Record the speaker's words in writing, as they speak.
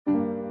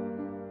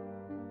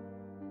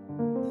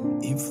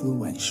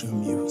Influential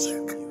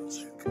music.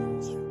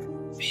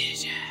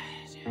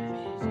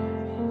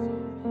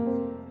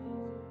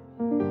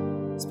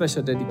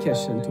 Special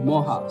dedication to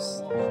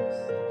Morehouse.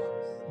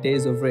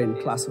 Days of Rain,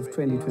 class of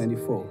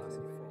 2024.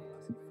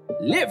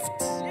 Lift!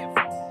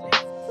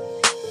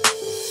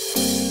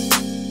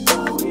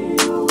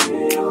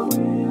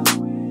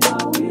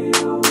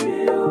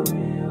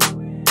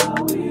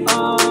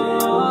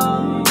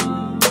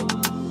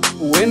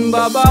 When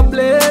Baba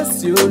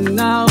bless you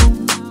now,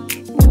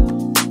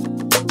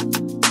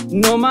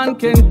 no man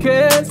can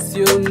curse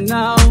you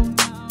now.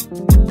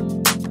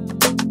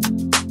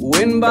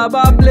 When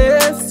Baba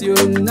bless you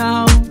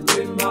now,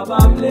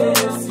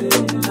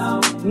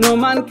 no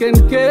man can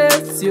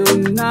curse you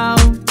now.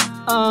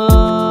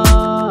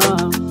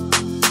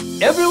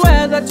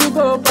 Everywhere that you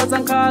go,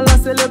 pasankala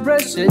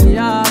celebration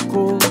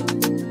yako.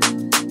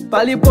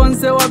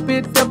 Paliponse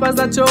wapite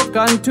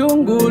pasachoka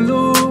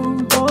Ntungulu.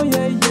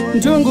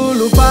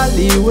 Ntungulu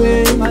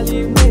paliwe,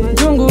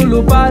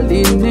 Ntungulu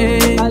paline,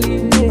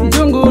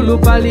 Ntungulu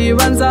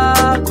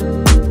palivanzako,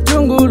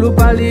 Ntungulu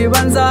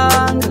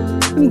palivanzanga,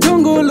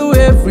 Ntungulu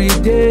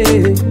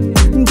everyday,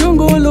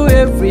 Ntungulu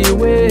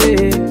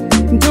everywhere,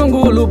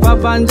 Ntungulu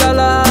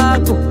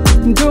papanjalako,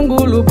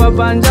 Ntungulu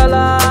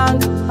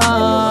papanjalanga.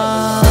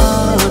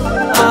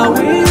 I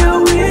will,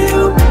 I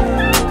will,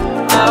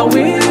 I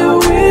will,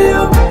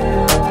 will.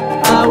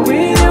 I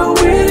will,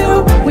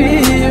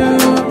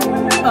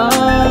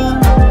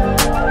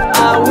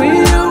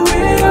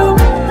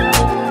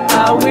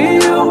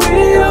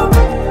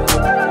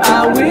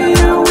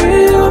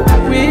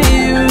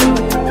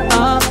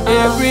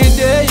 every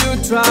day you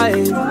try,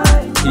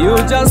 you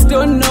just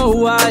don't know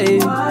why.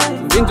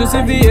 Into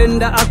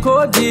Sivienda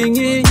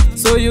accordingly,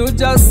 so you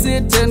just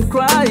sit and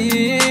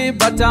cry.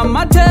 But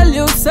I'ma tell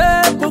you,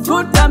 say,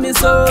 pukuta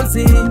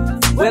misozi,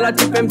 wela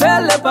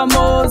tipembele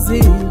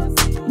pamozi,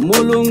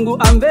 mulungu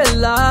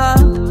ambela,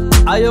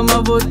 ayo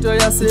mavuto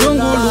ya sila.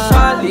 Ntungulu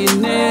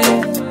paline,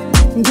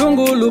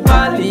 Ntungulu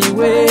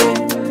paliwe,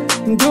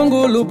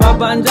 Ntungulu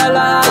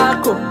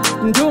papanjalako,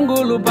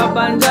 Ntungulu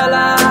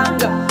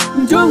papanjalanga,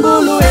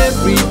 Ntungulu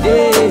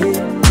everyday,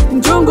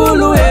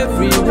 Ntungulu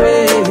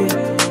everywhere,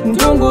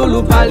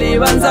 Ntungulu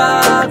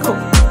palivanzako,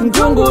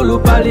 Ntungulu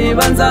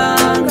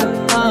palivanzanga.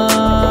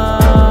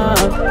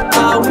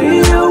 I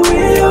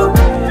will,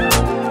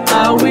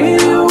 I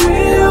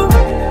will,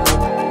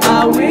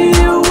 I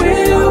will,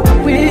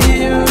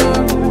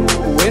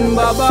 when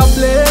Baba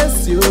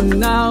bless you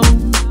now,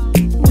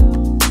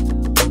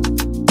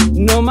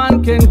 no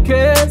man can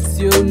curse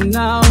you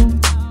now.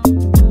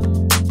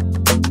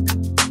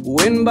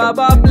 When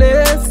Baba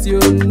bless you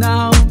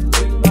now,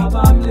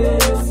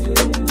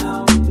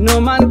 no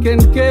man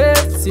can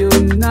curse you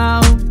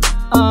now.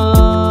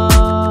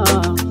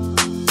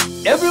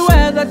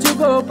 Everywhere that you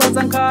go,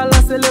 pasankala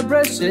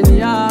celebration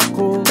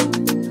yako.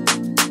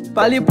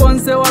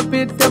 Paliponse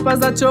wapite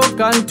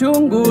pasachoka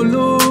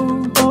Ntungulu.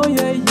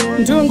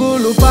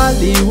 Ntungulu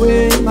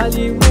paliwe,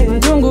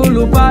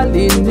 Ntungulu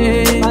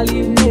paline,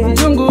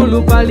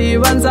 Ntungulu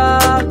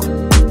palivanzako,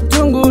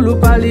 Ntungulu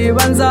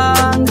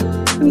palivanzanga,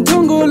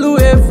 Ntungulu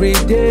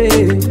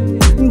everyday,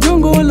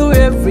 Ntungulu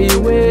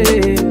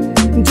everywhere,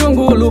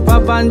 Ntungulu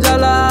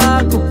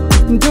papanjalako,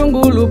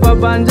 Ntungulu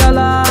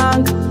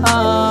papanjalanga.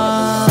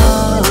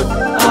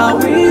 I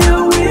will,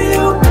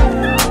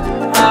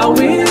 I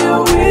will,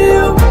 I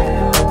will,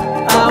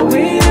 I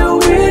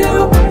will,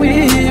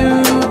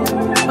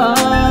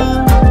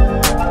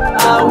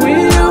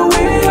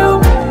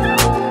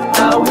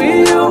 I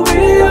will.